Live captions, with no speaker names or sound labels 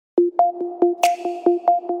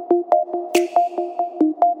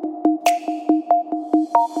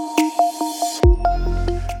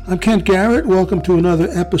I'm Kent Garrett. Welcome to another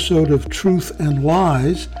episode of Truth and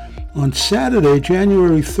Lies. On Saturday,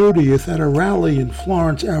 January 30th, at a rally in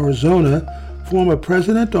Florence, Arizona, former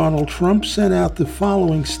President Donald Trump sent out the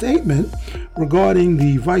following statement regarding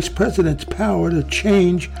the Vice President's power to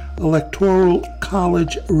change Electoral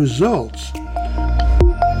College results.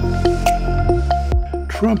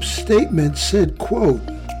 Trump's statement said, quote,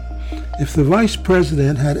 "If the Vice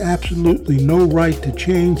President had absolutely no right to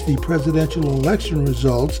change the presidential election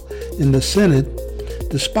results in the Senate,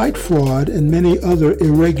 despite fraud and many other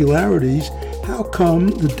irregularities, how come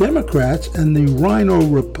the Democrats and the rhino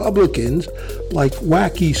Republicans like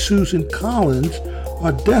wacky Susan Collins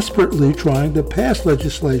are desperately trying to pass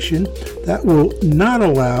legislation that will not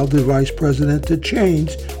allow the Vice President to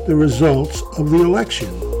change the results of the election?"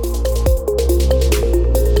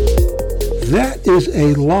 That is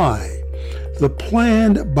a lie. The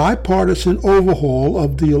planned bipartisan overhaul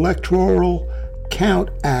of the Electoral Count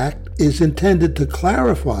Act is intended to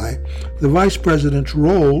clarify the Vice President's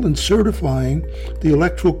role in certifying the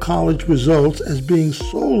Electoral College results as being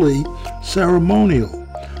solely ceremonial.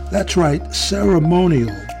 That's right,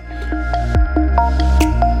 ceremonial.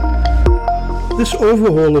 This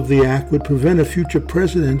overhaul of the act would prevent a future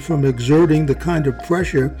president from exerting the kind of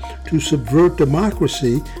pressure to subvert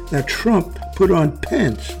democracy that Trump put on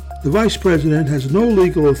Pence. The Vice President has no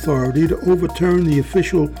legal authority to overturn the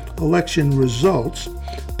official election results.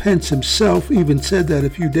 Pence himself even said that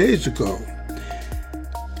a few days ago.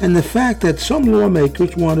 And the fact that some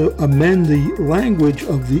lawmakers want to amend the language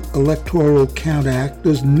of the Electoral Count Act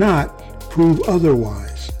does not prove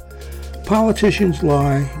otherwise. Politicians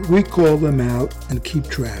lie, we call them out, and keep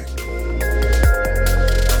track.